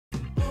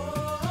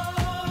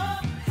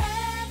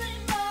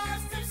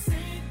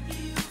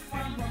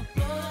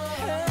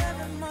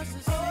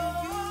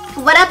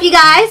What up you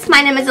guys?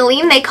 My name is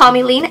Allyn, they call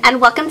me Lean, and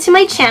welcome to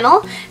my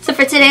channel. So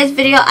for today's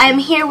video, I am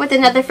here with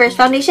another first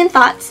foundation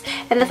thoughts,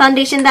 and the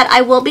foundation that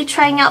I will be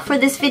trying out for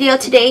this video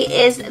today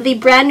is the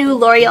brand new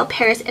L'Oreal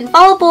Paris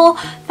Infallible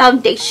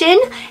foundation,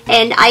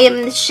 and I am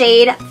in the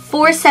shade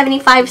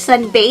 475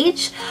 Sun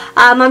Beige.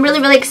 I'm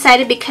really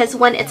excited because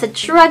one, it's a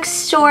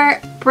drugstore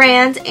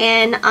brand,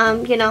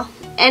 and you know,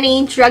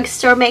 any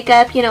drugstore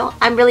makeup, you know,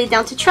 I'm really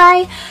down to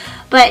try.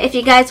 But if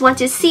you guys want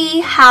to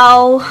see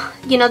how,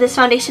 you know, this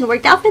foundation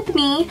worked out with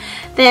me,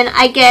 then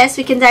I guess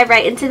we can dive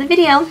right into the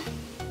video.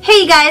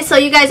 Hey guys, so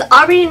you guys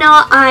already know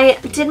I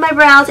did my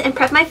brows and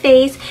prepped my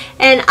face,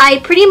 and I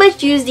pretty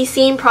much use the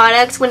same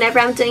products whenever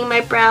I'm doing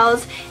my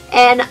brows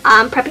and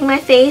prepping my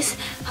face.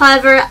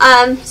 However,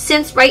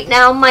 since right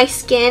now my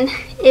skin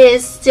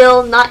is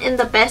still not in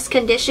the best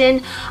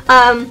condition,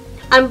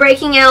 I'm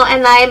breaking out,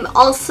 and I'm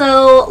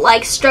also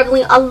like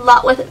struggling a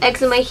lot with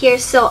eczema here,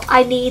 so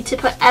I need to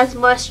put as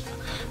much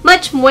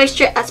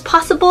moisture as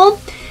possible.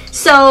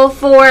 So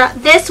for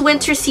this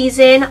winter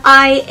season,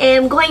 I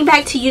am going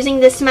back to using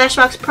this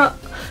Smashbox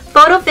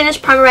Photo Finish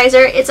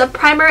Primerizer. It's a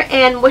primer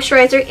and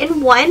moisturizer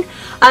in one.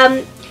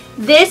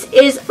 This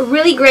is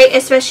really great,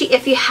 especially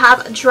if you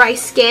have dry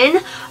skin.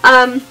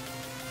 I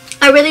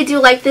really do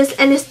like this,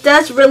 and this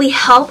does really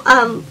help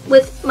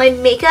with my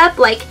makeup,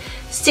 like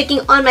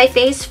sticking on my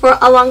face for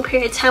a long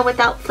period of time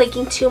without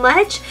flaking too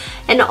much.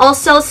 And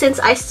also, since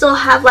I still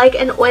have like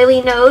an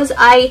oily nose,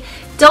 I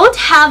don't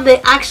have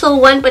the actual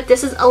one, but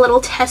this is a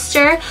little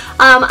tester.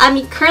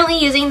 I'm currently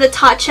using the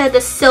Tatcha, the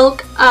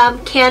Silk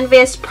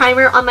Canvas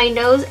Primer on my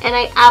nose, and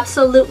I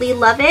absolutely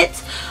love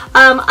it.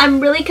 I'm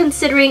really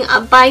considering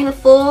buying the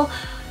full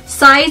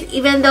size,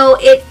 even though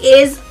it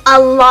is a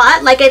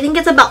lot. Like, I think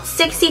it's about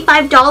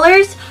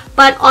 $65,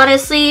 but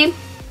honestly,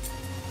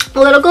 a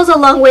little goes a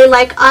long way.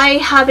 Like, I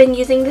have been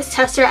using this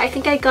tester. I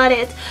think I got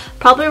it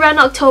probably around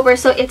October,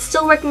 so it's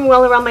still working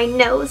well around my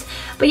nose.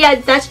 But yeah,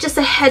 that's just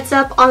a heads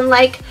up on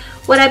like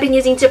what I've been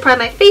using to prime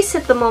my face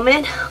at the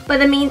moment. But in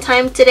the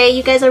meantime, today,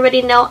 you guys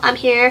already know I'm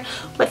here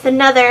with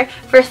another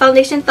first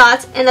foundation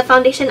thoughts, and the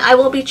foundation I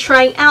will be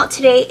trying out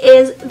today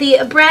is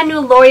the brand new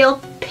L'Oreal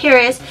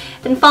Paris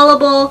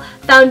Infallible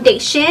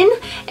foundation.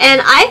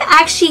 And I've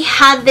actually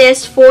had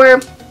this for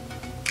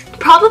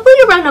probably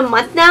around a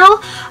month now.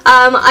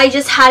 I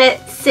just had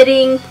it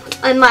sitting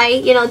on my,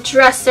 you know,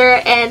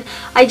 dresser, and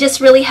I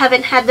just really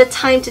haven't had the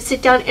time to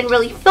sit down and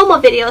really film a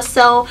video.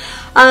 So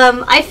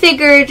I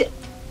figured,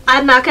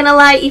 I'm not gonna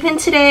lie, even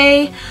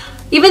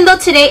though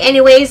today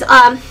anyways,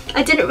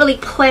 I didn't really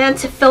plan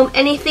to film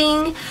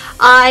anything.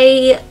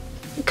 I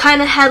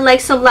kind of had like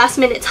some last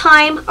minute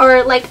time,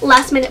 or like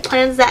last minute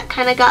plans that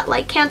kind of got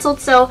like canceled,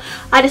 so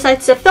I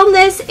decided to film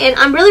this, and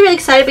I'm really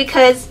excited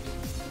because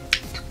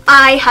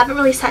I haven't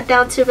really sat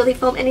down to really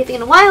film anything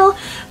in a while.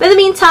 But in the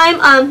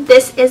meantime,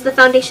 this is the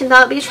foundation that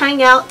I'll be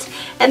trying out,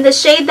 and the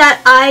shade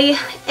that I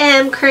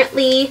am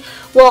currently,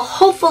 well,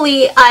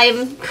 hopefully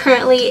I'm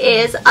currently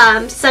is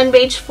Sun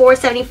Beige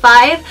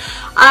 475.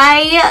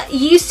 I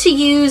used to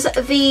use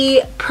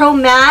the Pro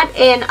Matte,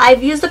 and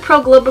I've used the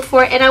Pro Glow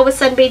before, and I was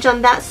Sun Beige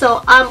on that,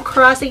 so I'm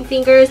crossing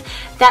fingers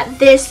that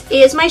this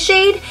is my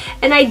shade.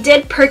 And I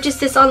did purchase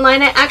this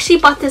online. I actually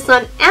bought this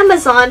on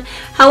Amazon.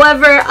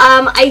 However,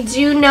 I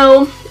do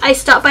know I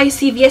stopped by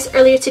CVS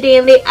earlier today,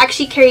 and they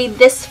actually carry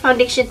this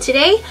foundation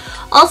today.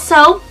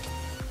 Also,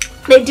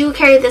 they do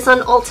carry this on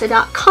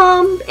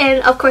Ulta.com,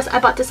 and of course I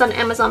bought this on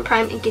Amazon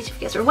Prime, in case you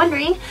guys were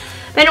wondering.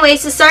 But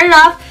anyways, to start it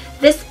off,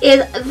 this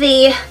is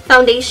the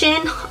foundation.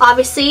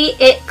 Obviously,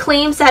 it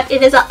claims that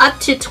it is a up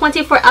to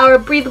 24-hour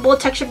breathable,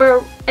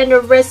 texturable, and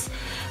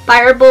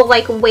respirable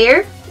like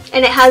wear,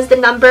 and it has the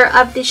number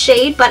of the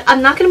shade. But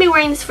I'm not going to be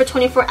wearing this for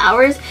 24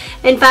 hours.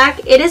 In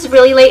fact, it is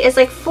really late. It's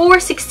like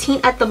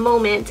 4:16 at the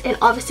moment, and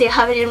obviously I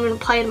haven't even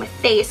applied it on my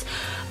face.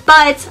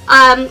 But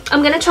I'm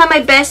going to try my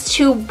best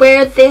to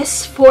wear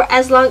this for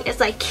as long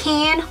as I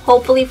can,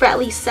 hopefully for at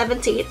least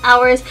 7 to 8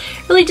 hours.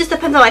 Really just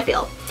depends on how I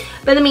feel.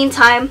 But in the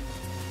meantime,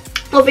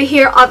 over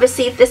here,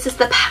 obviously, this is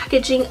the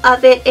packaging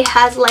of it. It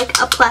has like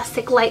a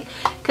plastic like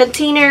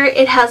container.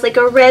 It has like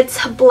a red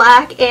to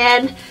black,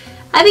 and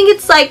I think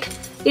it's like,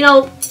 you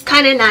know,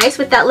 kind of nice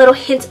with that little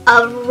hint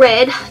of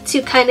red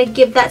to kind of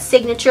give that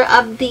signature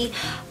of the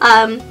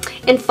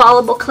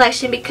Infallible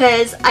collection,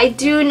 because I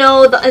do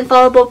know the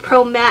Infallible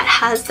Pro Matte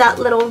has that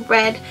little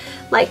red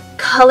like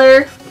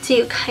color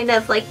to kind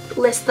of like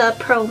list the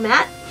Pro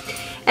Matte.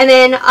 And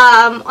then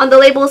on the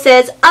label it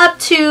says up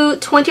to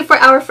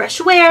 24-hour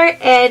fresh wear,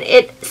 and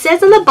it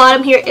says on the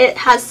bottom here it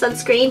has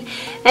sunscreen,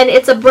 and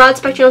it's a broad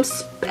spectrum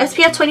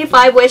SPF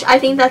 25, which I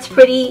think that's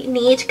pretty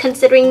neat,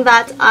 considering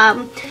that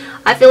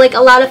I feel like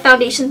a lot of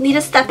foundations need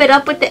to step it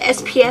up with the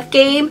SPF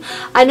game.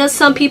 I know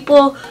some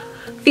people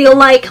feel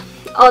like,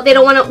 oh, they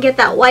don't want to get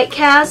that white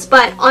cast,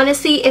 but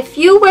honestly, if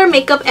you wear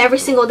makeup every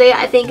single day,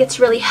 I think it's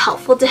really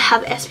helpful to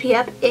have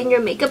SPF in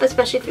your makeup,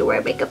 especially if you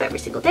wear makeup every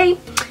single day.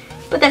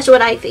 But that's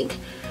what I think.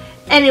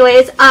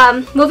 Anyways,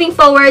 moving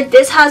forward,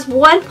 this has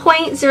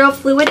 1.0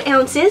 fluid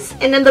ounces,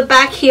 and then the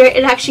back here,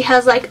 it actually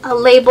has like a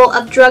label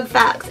of drug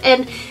facts.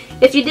 And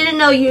if you didn't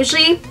know,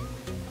 usually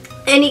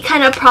any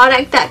kind of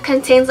product that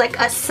contains like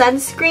a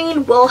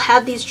sunscreen will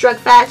have these drug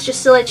fats,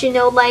 just to let you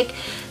know like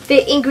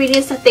the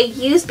ingredients that they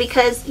use,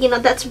 because you know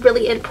that's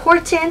really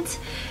important.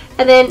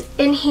 And then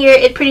in here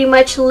it pretty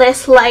much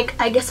lists like,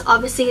 I guess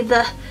obviously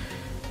the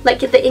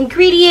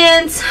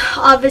ingredients,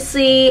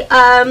 obviously.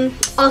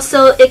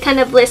 Also it kind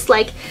of lists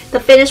like the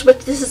finish, which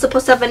this is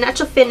supposed to have a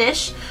natural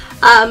finish.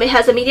 It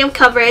has a medium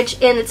coverage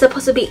and it's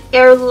supposed to be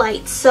air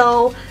light.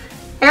 So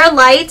air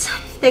light,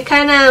 that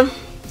kind of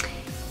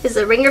is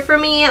a ringer for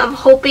me. I'm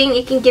hoping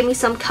it can give me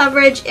some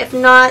coverage. If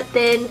not,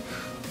 then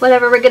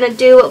whatever, we're gonna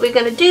do what we're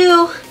gonna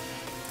do.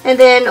 And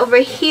then over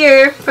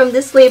here from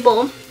this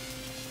label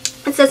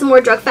it says more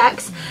drug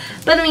facts,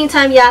 but in the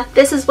meantime, yeah,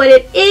 this is what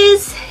it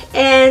is.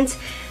 And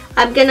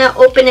I'm gonna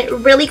open it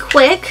really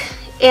quick,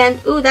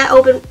 and ooh, that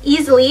opened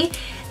easily.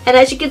 And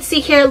as you can see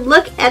here,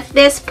 look at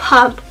this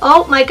pump.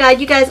 Oh my god,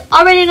 you guys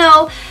already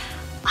know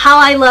how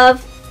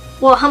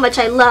much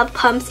I love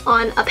pumps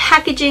on a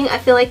packaging. I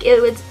feel like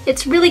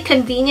it's really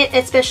convenient,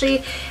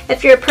 especially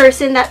if you're a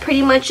person that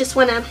pretty much just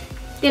wanna,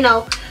 you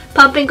know,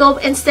 pump and go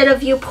instead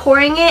of you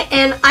pouring it.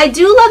 And I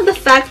do love the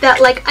fact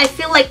that like I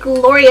feel like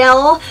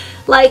L'Oreal,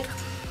 like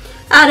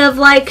out of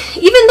like,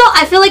 even though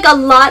I feel like a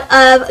lot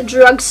of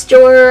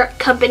drugstore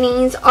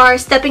companies are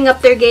stepping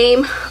up their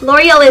game,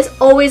 L'Oreal is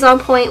always on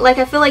point. Like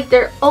I feel like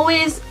they're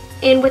always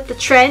in with the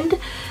trend,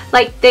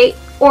 like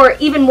or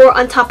even more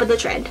on top of the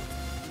trend.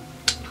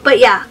 But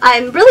yeah,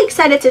 I'm really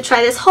excited to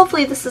try this.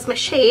 Hopefully this is my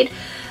shade.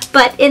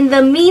 But in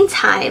the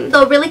meantime,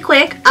 so really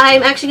quick,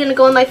 I'm actually going to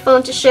go on my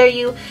phone to share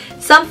you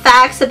some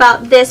facts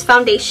about this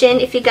foundation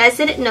if you guys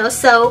didn't know.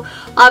 So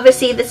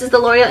obviously this is the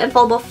L'Oreal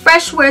Infallible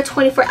Fresh Wear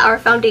 24-Hour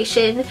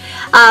Foundation.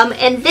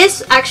 And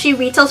this actually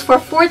retails for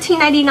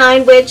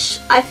 $14.99, which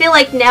I feel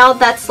like now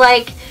that's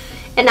like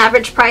an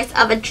average price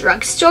of a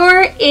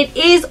drugstore. It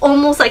is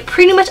almost like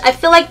pretty much, I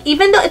feel like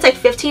even though it's like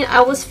 $15, I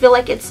always feel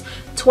like it's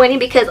 $20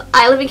 because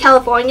I live in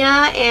California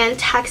and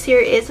tax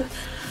here is,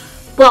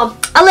 well,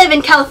 I live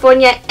in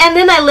California and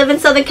then I live in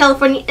Southern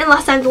California in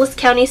Los Angeles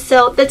County,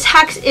 so the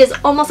tax is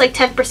almost like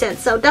 10%,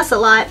 so that's a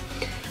lot.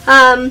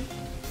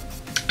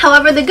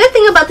 However, the good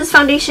thing about this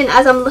foundation,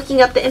 as I'm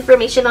looking up the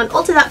information on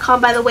Ulta.com,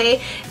 by the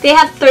way, they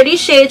have 30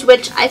 shades,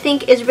 which I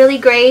think is really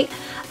great.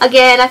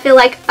 Again, I feel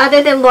like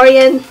other than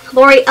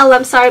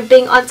L'Oreal,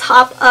 being on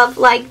top of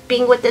like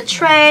being with the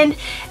trend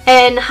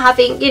and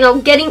having, you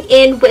know, getting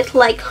in with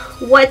like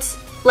what's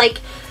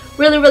like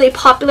really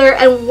popular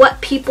and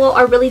what people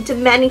are really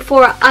demanding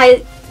for,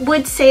 I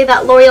would say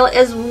that L'Oreal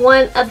is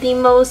one of the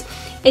most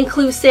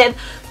inclusive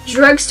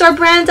drugstore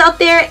brands out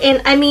there.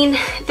 And I mean,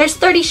 there's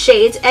 30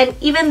 shades, and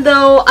even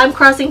though I'm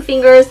crossing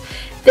fingers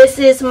this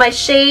is my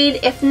shade,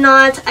 if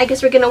not, I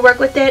guess we're gonna work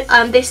with it.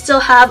 They still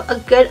have a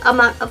good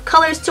amount of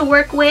colors to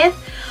work with.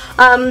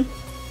 And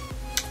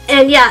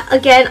yeah,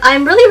 again,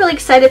 I'm really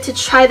excited to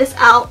try this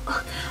out.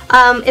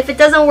 If it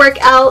doesn't work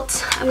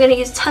out, I'm gonna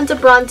use tons of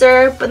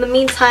bronzer, but in the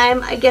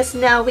meantime, I guess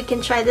now we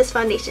can try this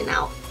foundation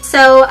out.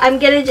 So I'm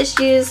gonna just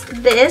use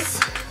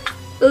this.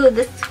 Ooh,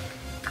 this,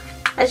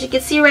 as you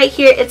can see right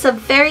here, it's a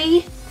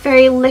very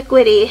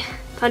liquidy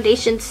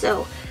foundation,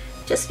 so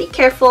just be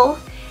careful.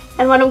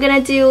 And what I'm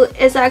gonna do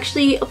is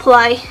actually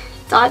apply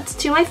dots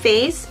to my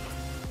face.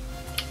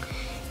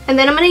 And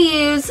then I'm gonna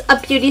use a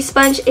beauty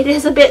sponge. It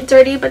is a bit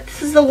dirty, but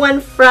this is the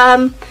one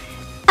from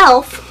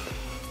e.l.f.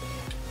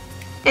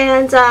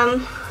 And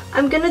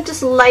I'm gonna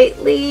just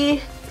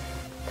lightly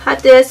pat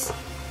this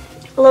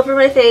all over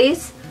my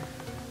face.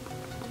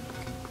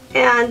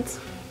 And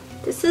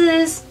this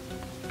is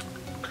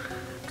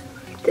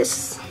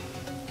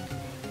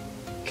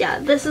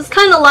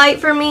kind of light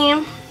for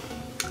me.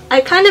 I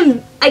kind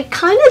of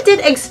did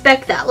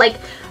expect that. Like,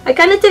 I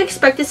kind of did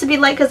expect this to be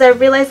light because I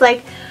realized,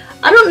 like,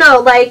 I don't know,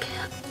 like,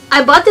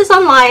 I bought this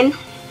online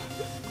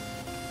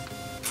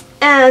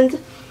and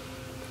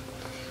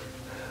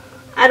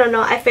I don't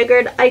know, I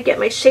figured I'd get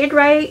my shade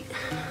right.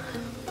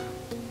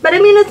 But I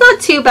mean, it's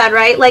not too bad,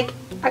 right? Like,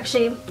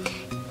 actually,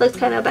 it looks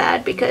kind of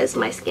bad because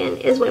my skin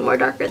is way more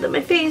darker than my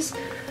face.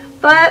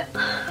 But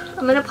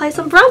I'm going to apply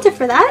some bronzer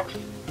for that.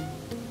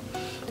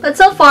 But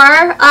so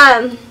far,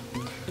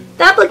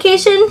 the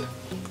application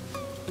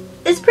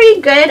is pretty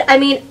good. I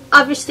mean,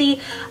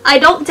 obviously, I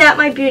don't damp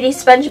my beauty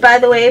sponge, by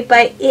the way,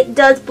 but it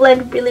does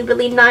blend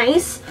really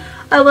nice.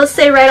 I will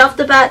say right off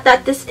the bat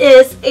that this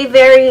is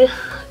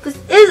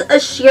a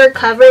sheer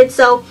coverage,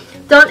 so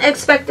don't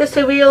expect this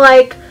to be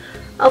like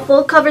a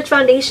full coverage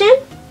foundation.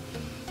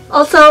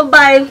 Also,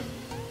 as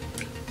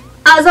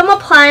I'm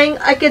applying,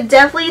 I could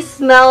definitely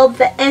smell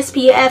the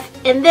SPF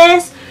in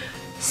this.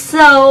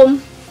 So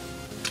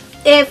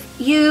if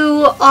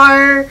you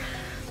are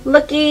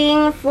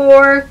looking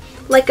for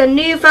like a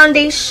new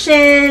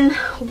foundation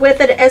with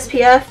an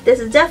SPF, this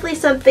is definitely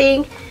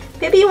something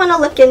maybe you want to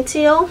look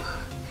into.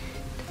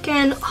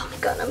 Again, oh my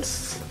god,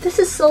 this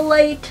is so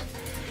light.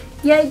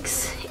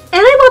 Yikes.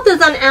 And I bought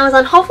this on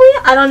Amazon. Hopefully,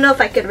 I don't know if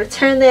I could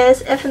return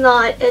this. If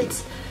not,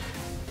 it's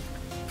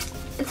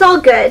all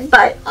good.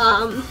 But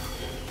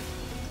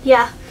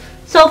yeah,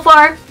 so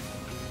far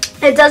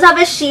It does have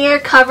a sheer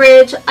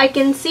coverage. I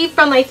can see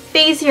from my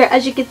face here,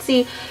 as you can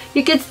see,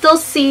 you can still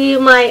see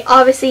my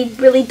obviously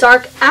really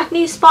dark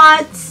acne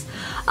spots.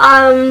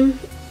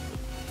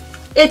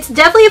 It's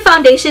definitely a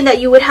foundation that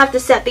you would have to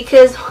set,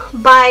 because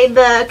by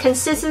the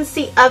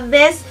consistency of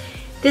this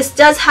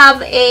does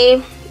have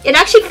a, it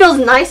actually feels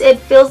nice. It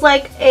feels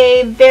like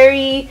a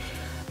very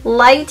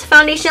light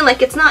foundation,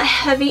 like it's not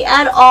heavy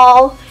at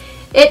all.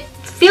 It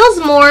feels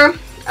more,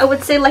 I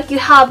would say, like you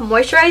have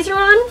moisturizer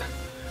on.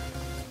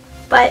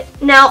 But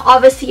now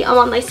obviously I'm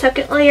on my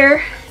second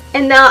layer,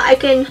 and now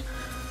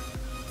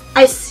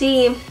I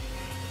see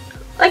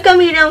like a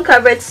medium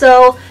coverage.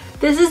 So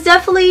this is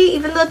definitely,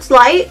 even though it's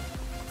light,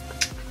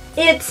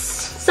 it's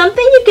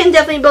something you can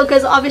definitely build,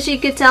 because obviously you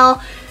could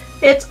tell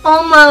it's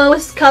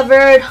almost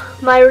covered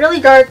my really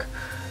dark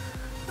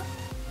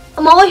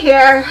mole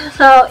here.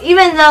 So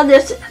even though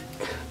this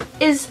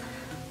is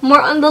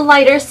more on the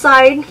lighter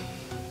side,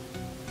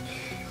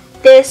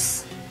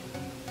 this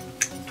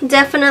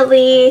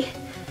definitely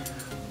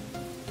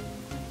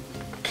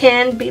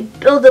can be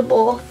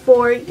buildable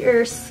for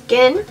your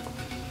skin.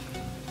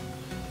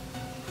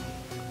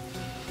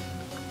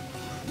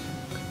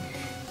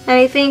 And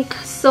I think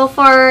so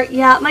far,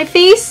 yeah, my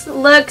face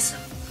looks,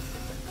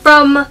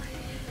 from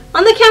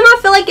on the camera I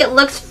feel like it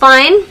looks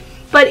fine,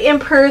 but in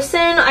person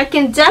I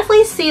can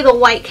definitely see the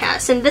white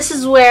cast, and this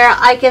is where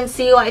I can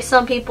see why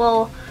some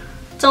people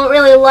don't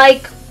really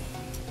like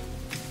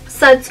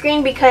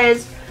sunscreen,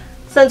 because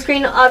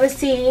sunscreen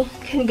obviously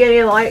can give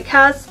you a white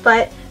cast.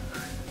 But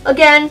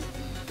again,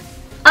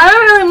 I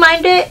don't really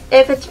mind it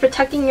if it's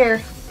protecting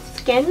your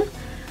skin.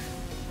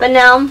 But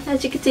now,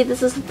 as you can see,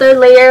 this is the third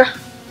layer.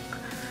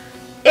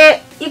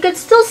 You can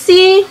still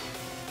see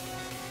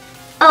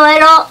a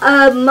little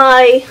of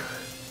my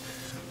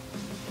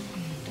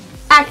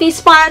acne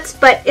spots,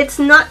 but it's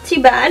not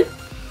too bad.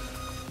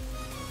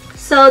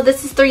 So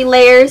this is 3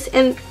 layers,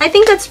 and I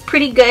think that's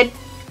pretty good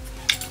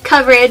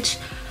coverage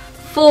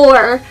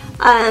for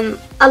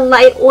a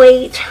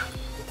lightweight,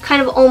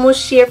 kind of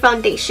almost sheer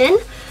foundation.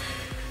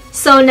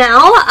 So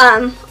now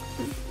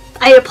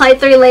I applied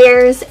 3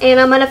 layers, and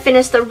I'm gonna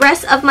finish the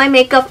rest of my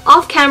makeup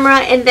off camera,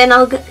 and then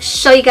I'll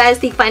show you guys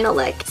the final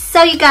look.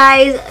 So you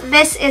guys,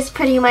 this is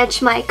pretty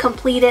much my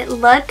completed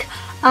look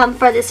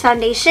for this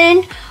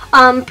foundation.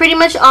 Pretty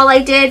much all I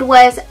did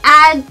was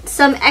add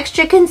some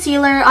extra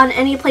concealer on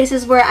any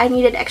places where I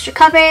needed extra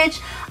coverage.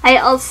 I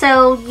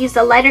also used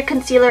a lighter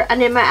concealer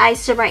under my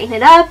eyes to brighten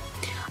it up.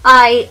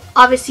 I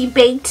obviously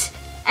baked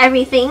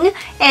everything,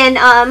 and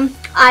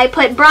I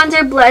put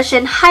bronzer, blush,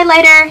 and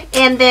highlighter,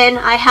 and then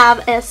I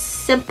have a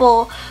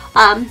simple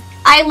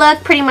eye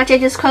look. Pretty much I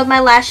just curled my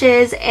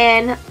lashes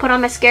and put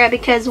on mascara,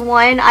 because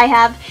one, I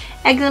have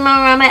eczema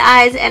around my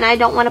eyes and I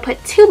don't want to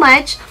put too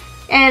much.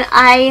 And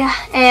I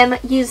am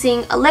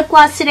using a lip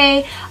gloss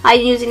today. I'm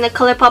using the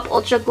ColourPop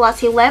Ultra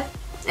Glossy Lip,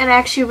 and I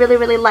actually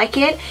really like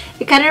it.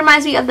 It kind of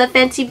reminds me of the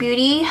Fenty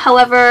Beauty.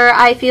 However,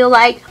 I feel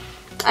like,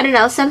 I don't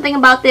know, something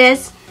about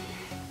this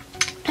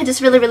I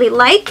just really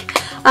like.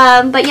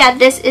 But yeah,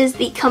 this is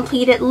the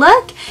completed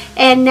look,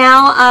 and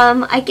now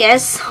I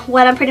guess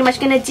what I'm pretty much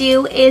gonna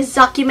do is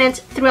document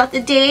throughout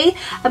the day.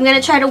 I'm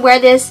gonna try to wear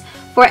this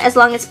for as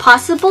long as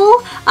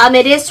possible.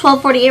 It is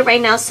 12:48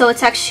 right now, so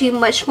it's actually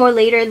much more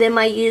later than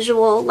my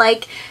usual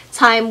like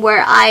time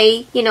where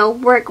I, you know,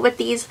 work with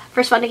these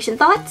first foundation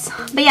thoughts.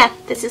 But yeah,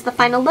 this is the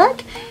final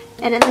look,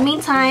 and in the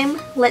meantime,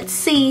 let's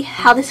see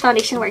how this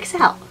foundation works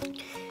out.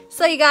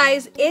 So you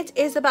guys, it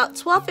is about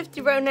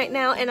 12:50 right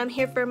now, and I'm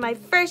here for my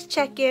first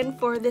check-in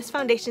for this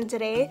foundation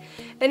today.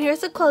 And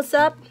here's a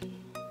close-up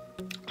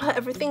how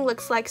everything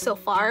looks like so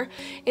far.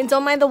 And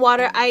don't mind the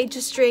water, I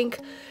just drank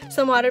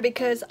some water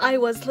because I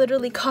was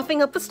literally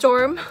coughing up a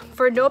storm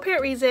for no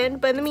apparent reason.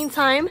 But in the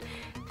meantime,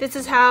 this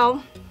is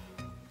how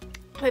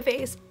my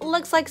face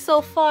looks like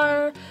so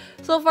far.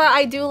 So far,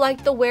 I do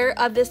like the wear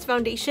of this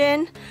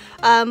foundation.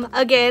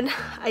 Again,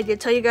 I did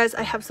tell you guys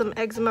I have some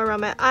eczema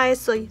around my eyes,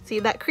 so you see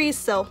that crease,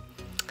 so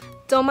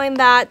don't mind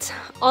that.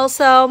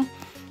 Also,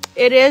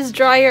 it is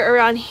drier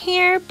around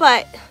here,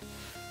 but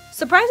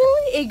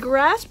surprisingly, it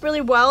grasps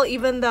really well,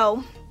 even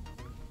though,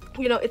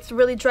 you know, it's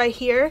really dry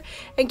here.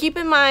 And keep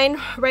in mind,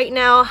 right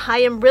now, I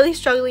am really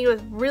struggling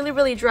with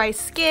really dry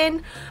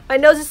skin. My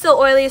nose is still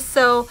oily,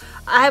 so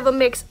I have a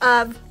mix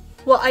of,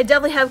 well, I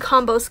definitely have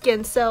combo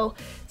skin, so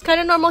it's kind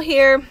of normal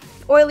here,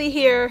 oily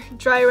here,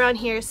 dry around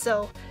here.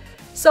 So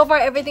far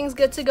everything's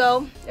good to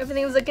go.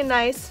 Everything's looking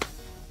nice.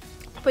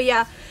 But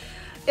yeah,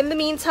 in the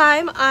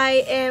meantime,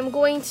 I am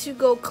going to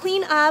go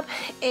clean up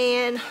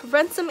and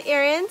run some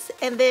errands,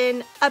 and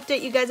then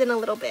update you guys in a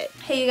little bit.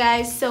 Hey you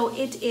guys, so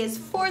it is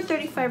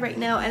 4:35 right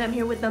now, and I'm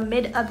here with a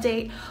mid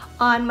update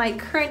on my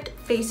current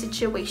face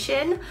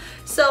situation.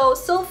 So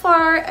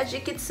far, as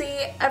you can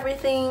see,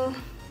 everything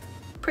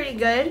pretty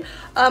good.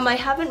 I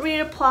haven't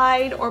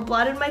reapplied or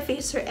blotted my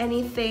face or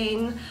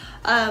anything.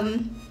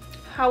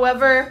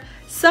 However,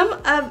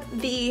 some of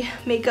the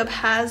makeup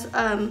has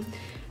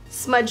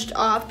smudged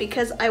off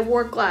because I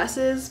wore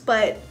glasses,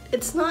 but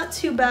it's not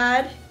too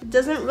bad. It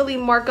doesn't really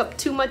mark up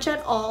too much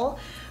at all.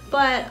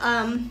 But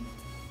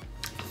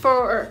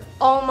for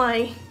all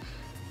my,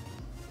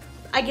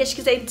 I guess you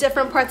could say,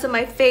 different parts of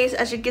my face.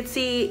 As you can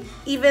see,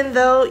 even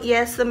though,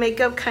 yes, the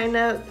makeup kind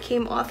of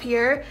came off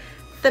here,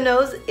 the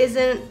nose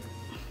isn't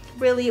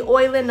really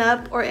oiling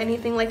up or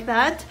anything like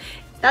that.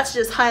 That's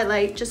just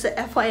highlight, just a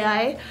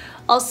FYI.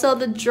 Also,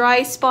 the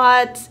dry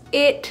spots,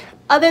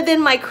 other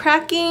than my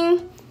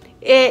cracking,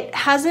 it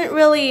hasn't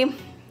really,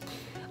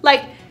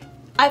 like,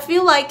 I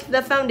feel like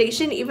the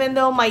foundation, even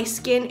though my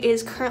skin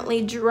is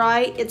currently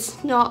dry,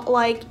 it's not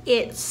like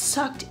it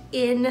sucked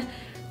in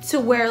to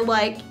where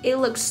like it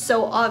looks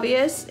so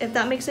obvious, if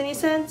that makes any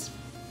sense.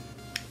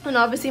 And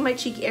obviously my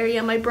cheek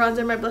area, my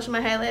bronzer, my blush, and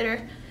my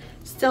highlighter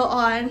still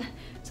on.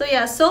 So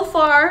yeah, so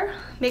far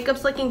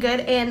makeup's looking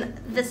good, and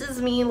this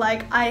is me,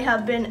 like, I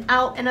have been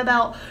out and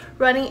about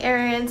running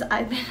errands.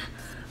 I've been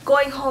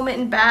going home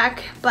and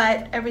back,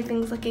 but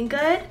everything's looking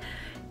good.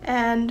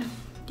 And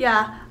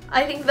yeah,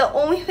 I think the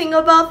only thing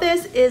about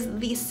this is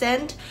the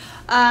scent.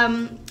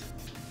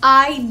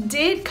 I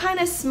did kind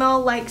of smell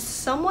like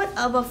somewhat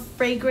of a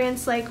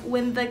fragrance, like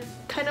when the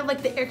kind of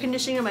like the air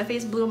conditioning on my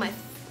face blew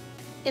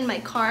in my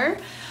car.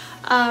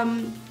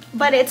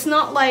 But it's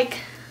not like,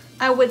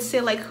 I would say,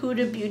 like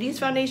Huda Beauty's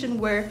foundation,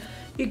 where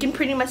you can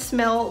pretty much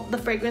smell the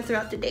fragrance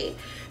throughout the day.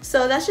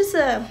 So that's just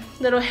a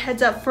little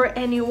heads up for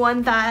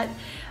anyone that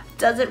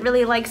doesn't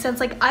really like scents.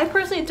 Like, I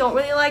personally don't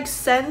really like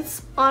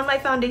scents on my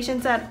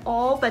foundations at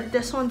all, but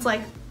this one's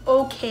like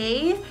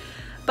okay.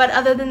 But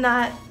other than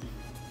that,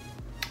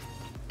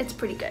 it's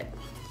pretty good.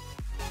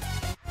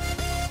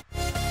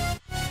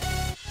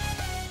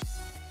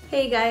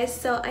 Hey guys,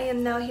 so I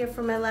am now here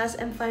for my last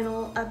and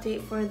final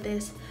update for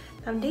this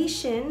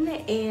foundation,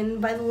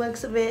 and by the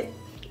looks of it,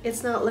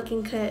 it's not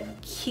looking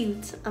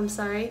cute. I'm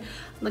sorry,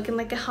 I'm looking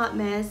like a hot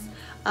mess.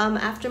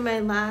 After my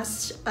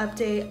last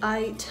update,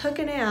 I took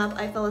a nap,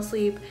 I fell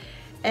asleep,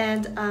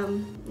 and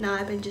now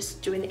I've been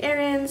just doing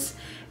errands,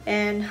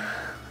 and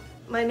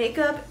my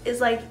makeup is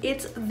like,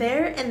 it's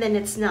there and then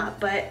it's not,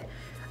 but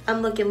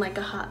I'm looking like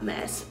a hot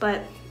mess.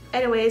 But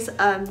anyways,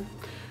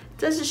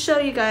 just to show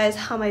you guys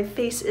how my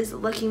face is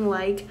looking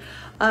like,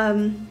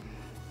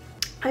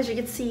 as you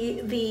can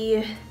see,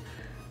 the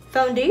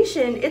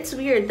foundation, it's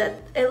weird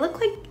that it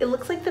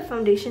looks like the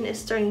foundation is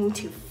starting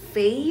to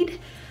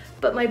fade,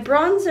 but my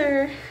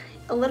bronzer,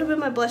 a little bit of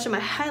my blush, and my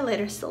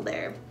highlighter is still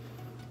there,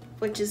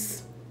 which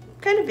is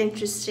kind of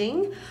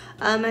interesting.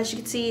 As you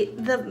can see,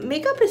 the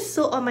makeup is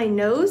still on my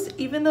nose.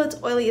 Even though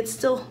it's oily, it's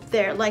still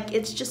there, like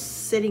it's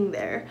just sitting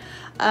there.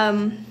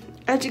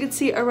 As you can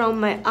see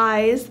around my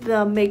eyes,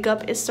 the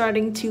makeup is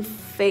starting to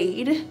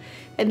fade,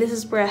 and this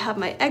is where I have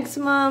my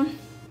eczema.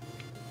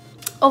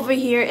 Over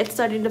here, it's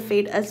starting to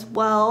fade as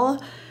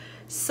well.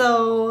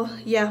 So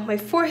yeah, my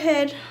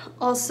forehead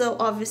also,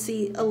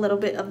 obviously a little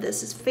bit of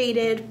this is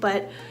faded,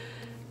 but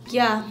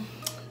yeah,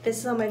 this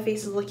is how my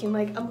face is looking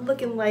like. I'm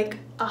looking like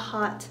a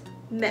hot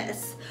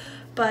mess.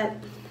 But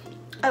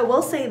I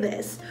will say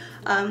this,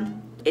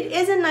 it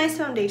is a nice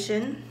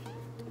foundation.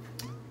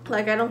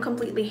 Like, I don't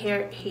completely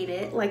hate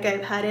it. Like,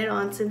 I've had it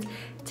on since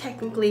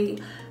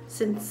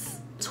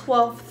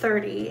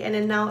 12:30, and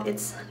then now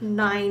it's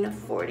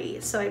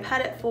 9:40. So I've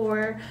had it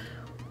for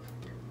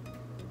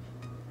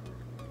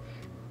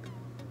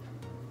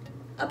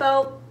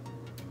about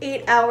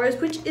 8 hours,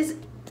 which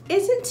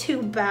isn't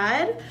too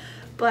bad,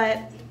 but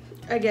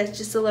I guess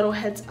just a little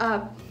heads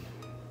up.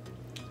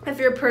 If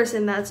you're a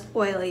person that's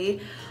oily,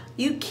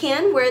 you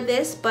can wear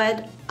this,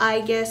 but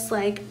I guess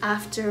like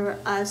after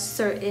a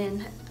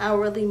certain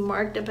hourly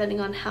mark, depending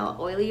on how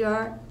oily you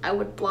are, I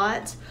would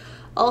blot.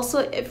 Also,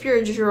 if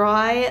you're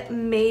dry,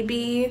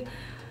 maybe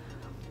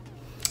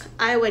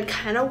I would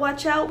kind of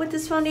watch out with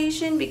this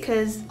foundation,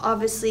 because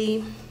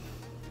obviously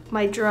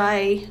my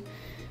dry,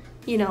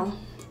 you know,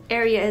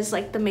 area is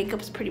like the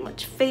makeup's pretty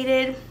much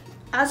faded.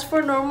 As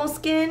for normal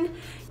skin,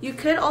 you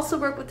could also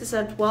work with this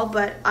as well,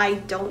 but I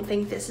don't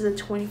think this is a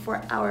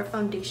 24-hour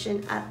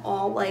foundation at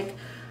all. Like,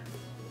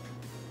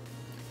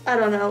 I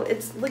don't know,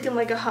 it's looking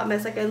like a hot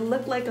mess. Like, I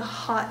look like a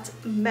hot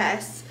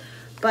mess.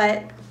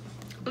 But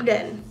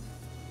again,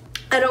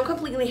 I don't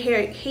completely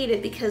hate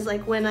it, because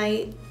like when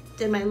I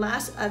did my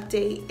last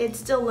update, it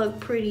still looked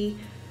pretty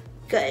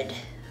good.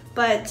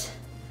 But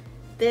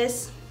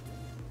this,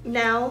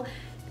 now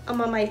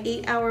I'm on my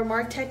 8-hour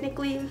mark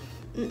technically.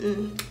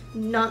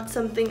 Not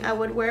something I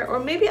would wear. Or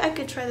maybe I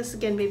could try this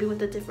again, maybe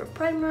with a different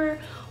primer,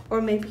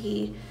 or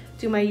maybe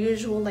do my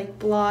usual like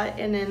blot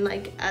and then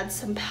like add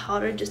some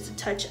powder just to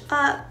touch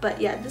up. But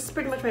yeah, this is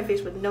pretty much my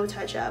face with no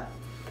touch up.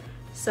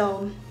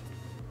 So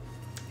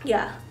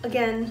yeah,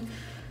 again,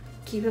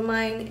 keep in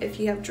mind, if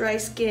you have dry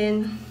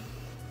skin,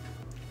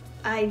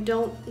 I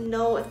don't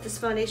know if this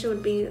foundation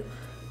would be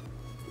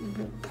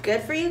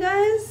good for you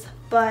guys,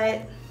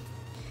 but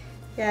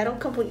yeah, I don't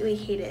completely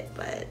hate it,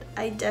 but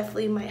I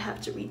definitely might have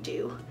to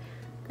redo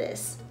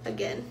this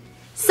again.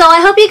 So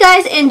I hope you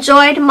guys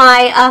enjoyed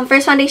my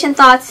first foundation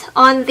thoughts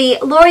on the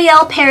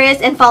L'Oreal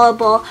Paris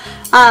Infallible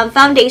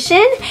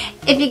foundation.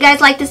 If you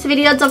guys like this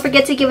video, don't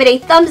forget to give it a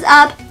thumbs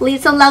up,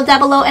 leave some love down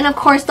below, and of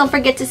course don't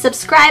forget to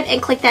subscribe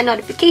and click that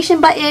notification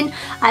button.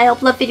 I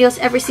upload videos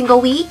every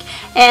single week,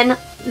 and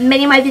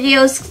many of my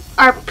videos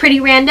are pretty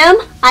random.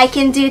 I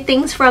can do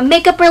things from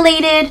makeup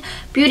related,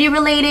 beauty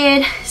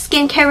related,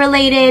 skincare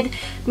related,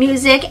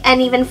 music,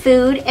 and even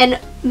food, and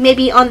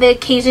maybe on the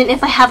occasion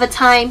if I have a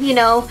time, you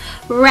know,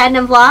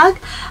 random vlog.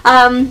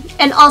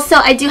 And also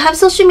I do have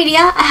social media.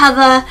 I have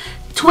a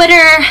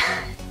Twitter,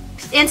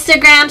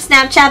 Instagram,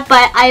 Snapchat,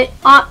 but I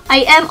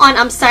am on,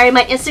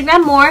 my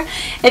Instagram more.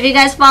 If you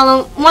guys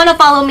want to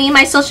follow me,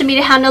 my social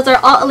media handles are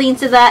all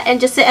linked to that. And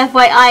just to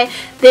FYI,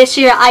 this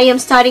year I am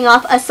starting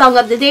off a Song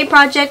of the Day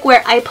project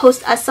where I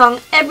post a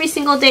song every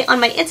single day on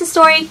my Insta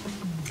story.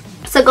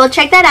 So go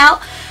check that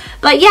out.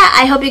 But yeah,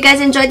 I hope you guys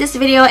enjoyed this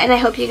video, and I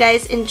hope you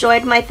guys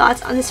enjoyed my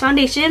thoughts on this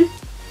foundation.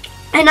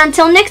 And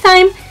until next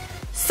time,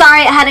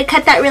 sorry I had to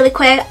cut that really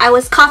quick. I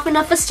was coughing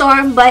up a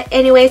storm, but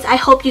anyways, I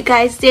hope you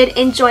guys did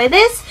enjoy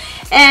this,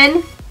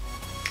 and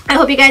I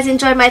hope you guys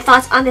enjoyed my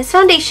thoughts on this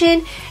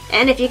foundation.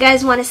 And if you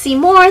guys want to see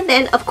more,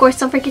 then of course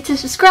don't forget to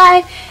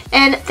subscribe.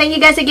 And thank you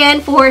guys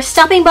again for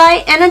stopping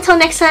by, and until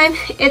next time,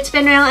 it's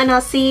been real, and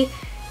I'll see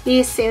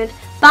you soon.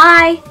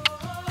 Bye!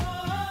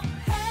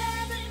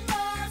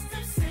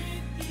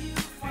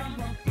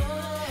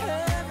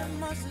 Heaven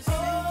must have